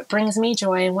joy, like what brings me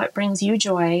joy and what brings you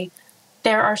joy,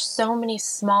 there are so many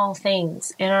small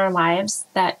things in our lives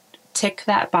that tick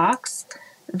that box,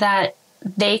 that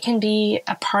they can be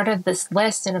a part of this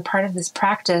list and a part of this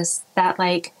practice that,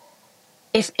 like,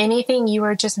 if anything, you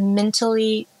are just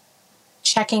mentally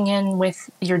checking in with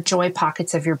your joy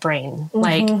pockets of your brain,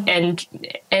 like,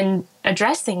 and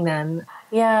addressing them.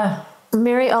 Yeah.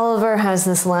 Mary Oliver has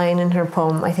this line in her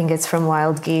poem, I think it's from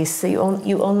Wild Geese, that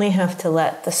you only have to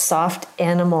let the soft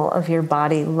animal of your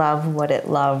body love what it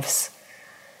loves.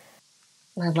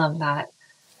 I love that.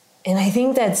 And I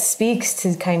think that speaks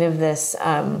to kind of this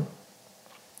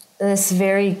this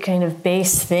very kind of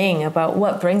base thing about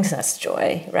what brings us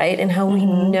joy, right? And how we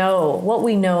know what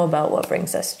we know about what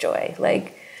brings us joy.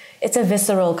 Like, it's a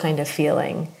visceral kind of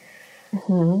feeling.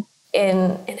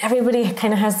 And everybody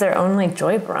kind of has their own, like,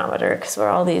 joy barometer, because we're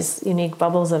all these unique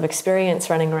bubbles of experience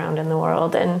running around in the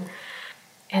world. And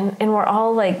we're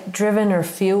all, like, driven or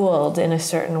fueled in a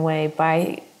certain way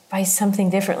by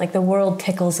something different. Like, the world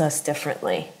tickles us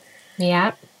differently.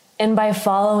 Yeah. And by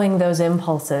following those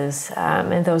impulses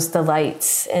and those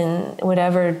delights and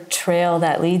whatever trail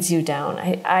that leads you down,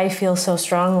 I feel so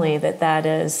strongly that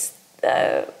is,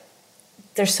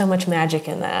 there's so much magic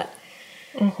in that.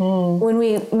 When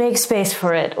we make space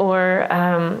for it, or,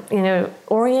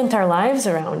 orient our lives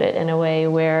around it in a way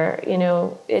where,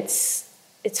 it's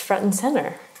front and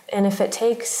center. And if it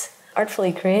takes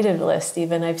artfully creative list,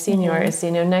 even I've seen yours,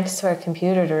 next to our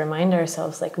computer to remind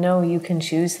ourselves, like, no, you can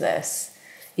choose this.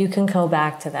 You can go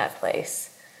back to that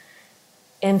place.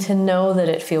 and to know that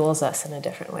it fuels us in a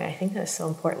different way. I think that's so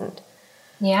important.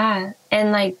 Yeah.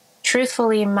 And like,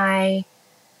 truthfully,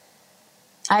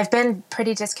 I've been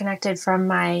pretty disconnected from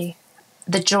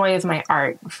the joy of my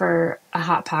art for a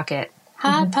hot pocket.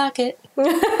 Hot pocket.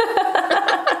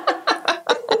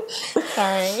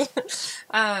 Sorry.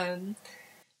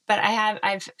 But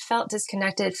I've felt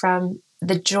disconnected from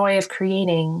the joy of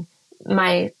creating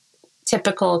my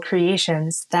typical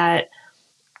creations that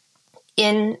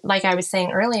like I was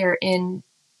saying earlier, in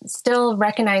still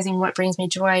recognizing what brings me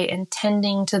joy and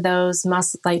tending to those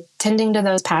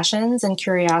passions and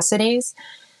curiosities.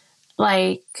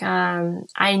 Like,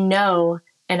 I know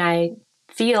and I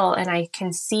feel and I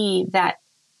can see that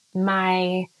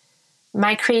my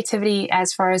creativity,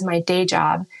 as far as my day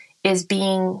job, is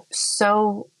being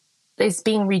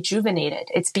rejuvenated.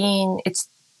 It's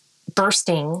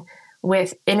bursting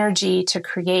with energy to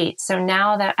create. So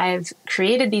now that I've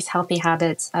created these healthy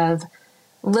habits of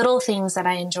little things that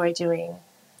I enjoy doing,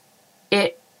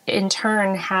 it in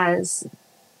turn has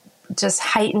just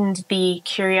heightened the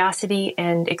curiosity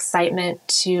and excitement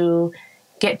to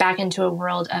get back into a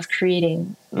world of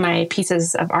creating my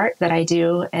pieces of art that I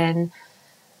do. And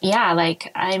yeah,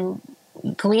 like, I'm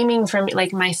gleaming from,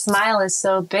 like, my smile is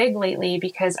so big lately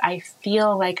because I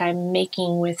feel like I'm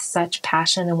making with such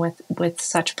passion and with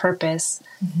such purpose.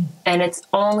 Mm-hmm. And it's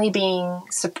only being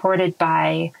supported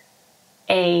by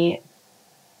a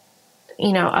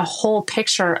whole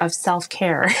picture of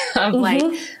self-care of like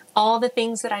all the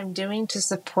things that I'm doing to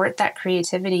support that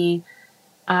creativity.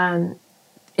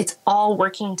 It's all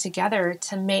working together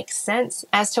to make sense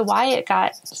as to why it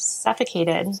got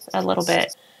suffocated a little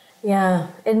bit. Yeah.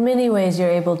 In many ways, you're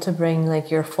able to bring like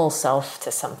your full self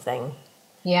to something.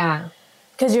 Yeah.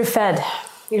 Because you're fed.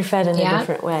 You're fed in a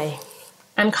different way.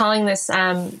 I'm calling this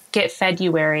Get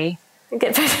Feduary.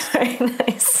 Get Feduary,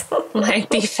 nice. Like,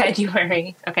 be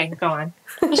Feduary. Okay, go on.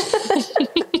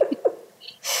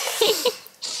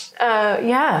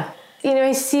 Yeah.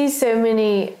 I see so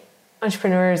many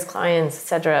entrepreneurs, clients,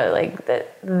 etc., like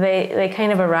that they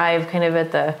kind of arrive kind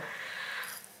of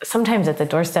sometimes at the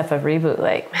doorstep of Reboot,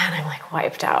 like, man, I'm like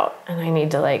wiped out and I need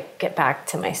to like get back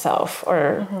to myself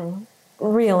or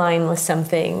realign with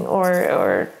something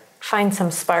or find some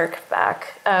spark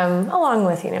back, along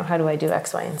with, how do I do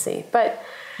X, Y, and Z? But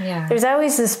there's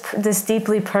always this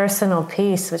deeply personal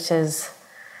piece, which is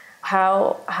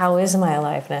how is my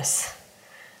aliveness?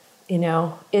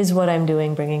 Is what I'm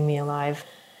doing bringing me alive?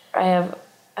 I have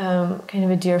kind of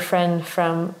a dear friend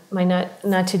from my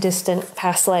not too distant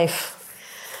past life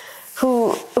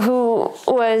who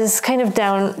was kind of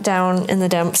down in the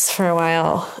dumps for a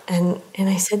while, and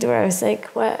I said to her, I was like,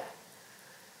 what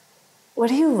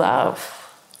do you love?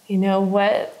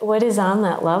 What is on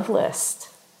that love list?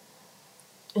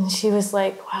 And she was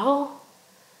like, well,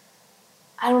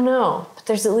 I don't know, but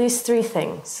there's at least 3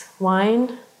 things: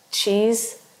 wine,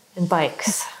 cheese, and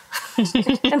bikes.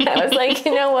 And I was like,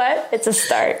 you know what? It's a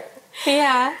start.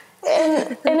 Yeah.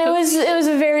 And it was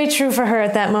very true for her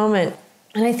at that moment.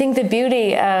 And I think the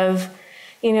beauty of,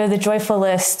 the joyful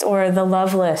list or the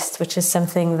love list, which is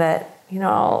something that,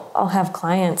 I'll have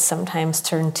clients sometimes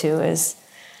turn to, is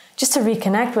just to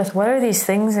reconnect with what are these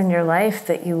things in your life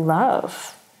that you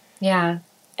love. Yeah.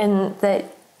 And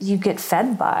that you get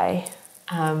fed by.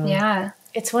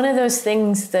 It's one of those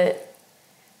things that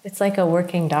it's like a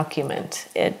working document.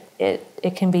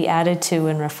 It can be added to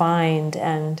and refined,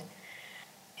 and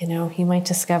you might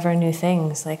discover new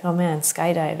things like, oh man,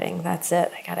 skydiving, that's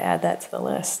it. I got to add that to the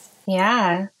list.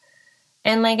 Yeah.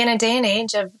 And like, in a day and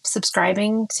age of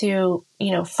subscribing to,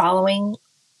 following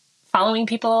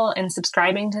people and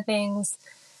subscribing to things,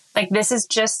 like, this is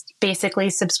just basically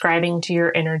subscribing to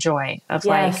your inner joy of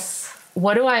like,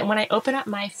 when I open up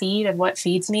my feed of what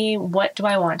feeds me, what do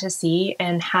I want to see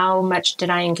and how much did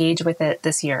I engage with it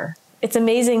this year? It's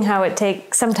amazing how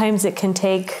sometimes we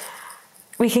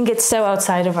can get so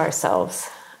outside of ourselves,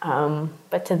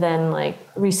 but to then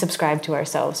like resubscribe to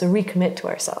ourselves or recommit to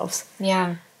ourselves.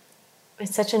 Yeah.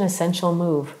 It's such an essential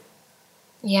move.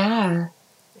 Yeah.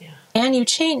 Yeah. And you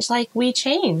change, like we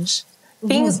change.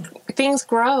 Things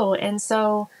grow. And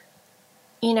so,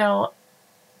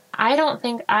 I don't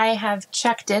think I have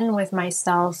checked in with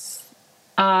myself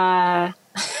for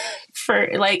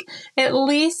like at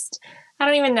least, I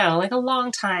don't even know, like a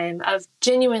long time of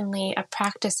genuinely a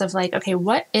practice of like, okay,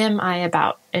 what am I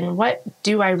about and what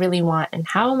do I really want and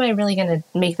how am I really going to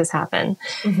make this happen?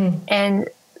 Mm-hmm. And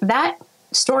that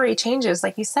story changes.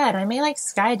 Like you said, I may like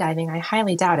skydiving. I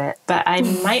highly doubt it, but I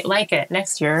might like it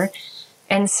next year.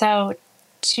 And so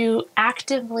to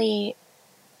actively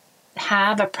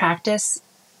have a practice,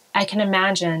 I can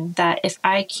imagine that if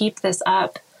I keep this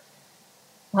up,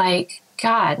 like,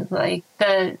 God, like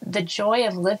the joy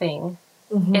of living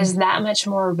is that much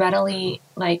more readily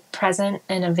like present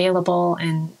and available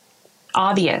and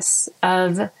obvious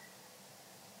of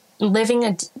living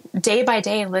a day by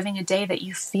day, living a day that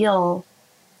you feel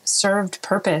served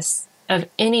purpose of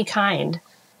any kind.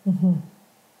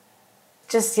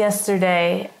 Just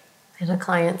yesterday in a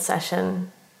client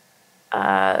session,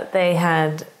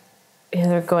 they're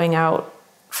going out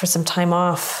for some time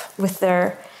off with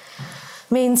their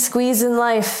main squeeze in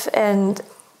life. And,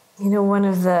 one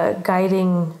of the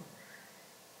guiding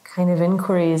kind of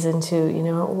inquiries into,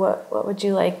 what would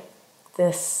you like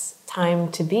this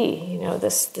time to be?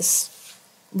 This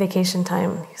vacation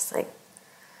time. He's like,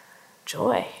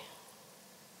 joy,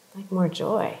 like more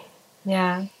joy.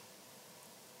 Yeah.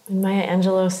 And Maya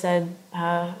Angelou said,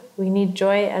 we need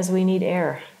joy as we need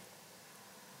air.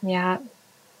 Yeah.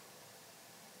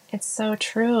 It's so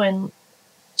true. And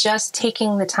just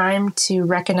taking the time to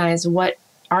recognize what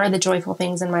are the joyful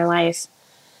things in my life.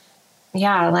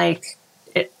 Yeah, like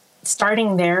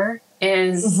starting there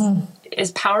is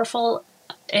powerful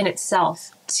in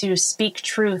itself, to speak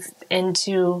truth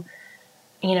into,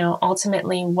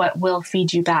 ultimately what will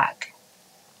feed you back.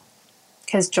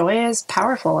 Because joy is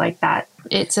powerful like that.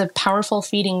 It's a powerful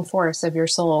feeding force of your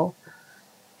soul.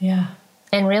 Yeah.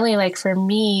 And really, like for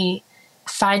me,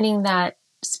 finding that,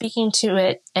 speaking to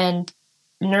it and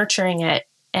nurturing it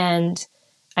and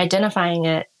identifying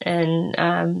it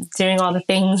and doing all the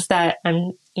things that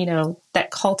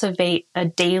that cultivate a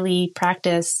daily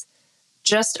practice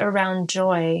just around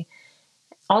joy,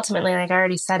 ultimately, like I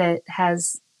already said, it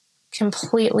has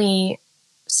completely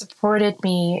supported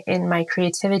me in my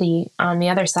creativity on the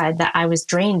other side that I was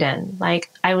drained in.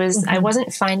 Like I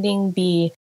wasn't finding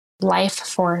the life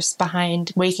force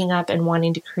behind waking up and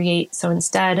wanting to create. So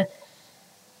instead,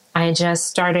 I just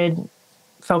started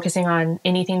focusing on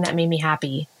anything that made me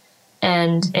happy.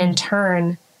 And in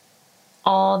turn,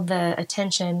 all the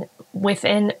attention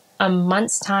within a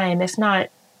month's time, if not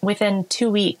within 2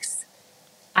 weeks,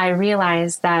 I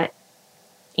realized that,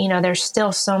 there's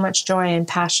still so much joy and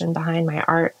passion behind my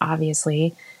art,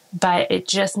 obviously, but it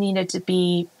just needed to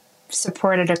be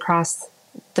supported across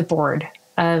the board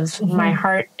of my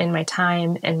heart and my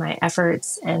time and my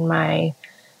efforts and my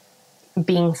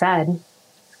being fed.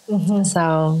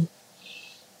 So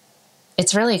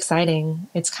it's really exciting.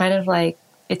 It's kind of like,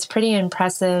 it's pretty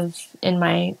impressive in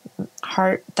my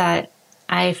heart that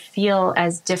I feel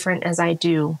as different as I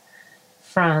do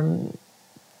from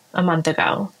a month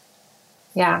ago.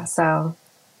 Yeah, so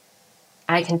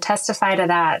I can testify to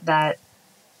that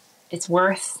it's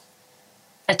worth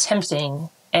attempting.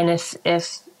 And if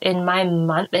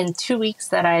in 2 weeks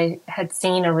that I had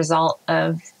seen a result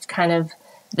of kind of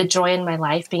the joy in my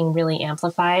life being really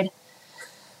amplified,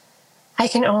 I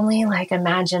can only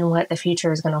imagine what the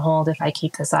future is going to hold if I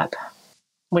keep this up,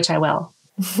 which I will.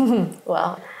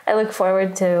 Well, I look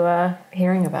forward to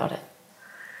hearing about it.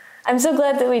 I'm so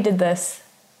glad that we did this.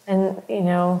 And,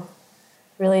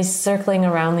 really circling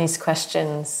around these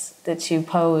questions that you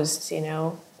posed,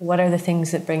 what are the things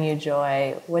that bring you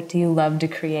joy? What do you love to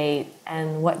create?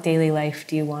 And what daily life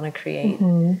do you want to create?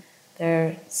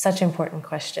 They're such important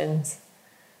questions.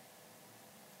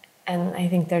 And I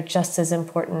think they're just as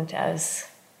important as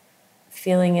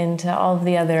feeling into all of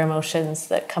the other emotions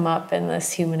that come up in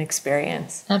this human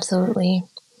experience. Absolutely.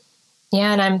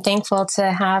 Yeah, and I'm thankful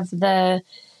to have the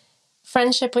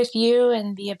friendship with you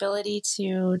and the ability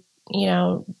to,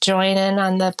 join in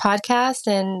on the podcast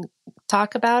and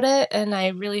talk about it. And I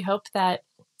really hope that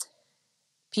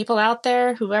people out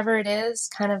there, whoever it is,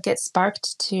 kind of get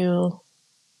sparked to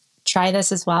try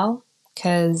this as well,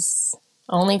 because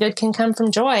only good can come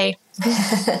from joy.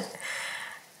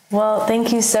 Well,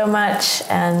 thank you so much.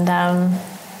 And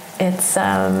it's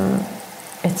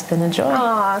been a joy.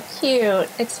 Aw, cute.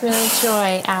 It's been a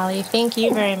joy, Ali. Thank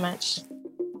you very much.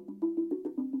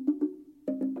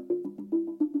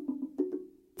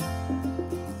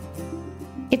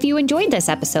 If you enjoyed this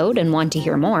episode and want to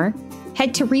hear more,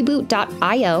 head to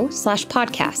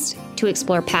reboot.io/podcast to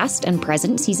explore past and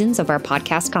present seasons of our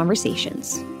podcast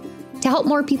conversations. To help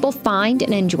more people find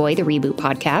and enjoy the Reboot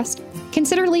podcast,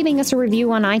 consider leaving us a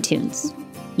review on iTunes.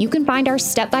 You can find our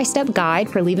step-by-step guide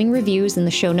for leaving reviews in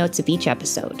the show notes of each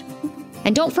episode.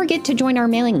 And don't forget to join our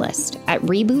mailing list at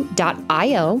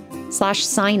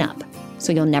reboot.io/sign up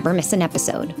so you'll never miss an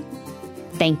episode.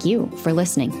 Thank you for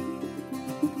listening.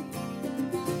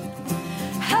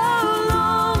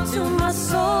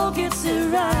 Soul gets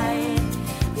it right.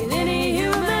 Did any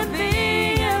human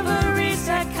being ever reach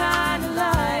that kind of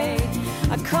light?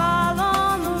 I call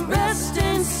on the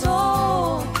resting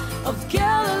soul of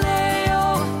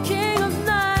Galileo, king of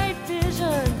night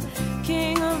vision.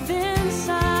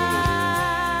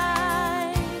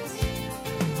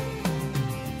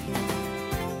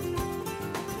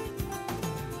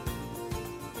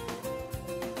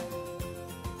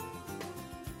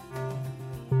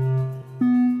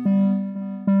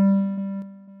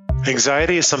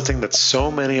 Anxiety is something that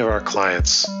so many of our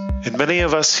clients, and many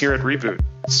of us here at Reboot,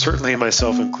 certainly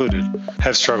myself included,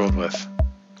 have struggled with.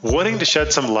 Wanting to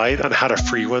shed some light on how to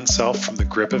free oneself from the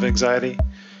grip of anxiety,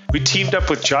 we teamed up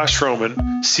with Josh Roman,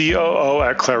 COO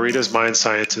at Clarita's Mind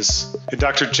Scientists, and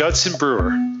Dr. Judson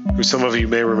Brewer, who some of you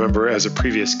may remember as a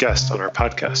previous guest on our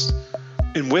podcast.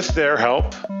 And with their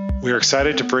help, we are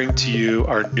excited to bring to you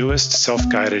our newest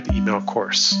self-guided email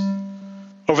course.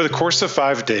 Over the course of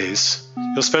 5 days,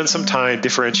 you'll spend some time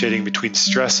differentiating between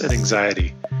stress and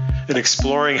anxiety and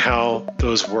exploring how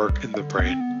those work in the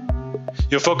brain.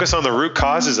 You'll focus on the root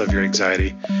causes of your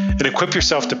anxiety and equip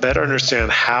yourself to better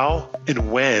understand how and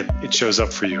when it shows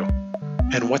up for you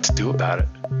and what to do about it.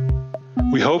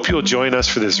 We hope you'll join us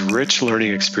for this rich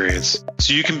learning experience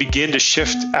so you can begin to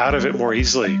shift out of it more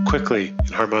easily, quickly,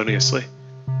 and harmoniously.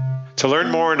 To learn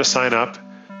more and to sign up,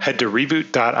 head to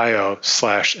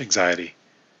reboot.io/anxiety.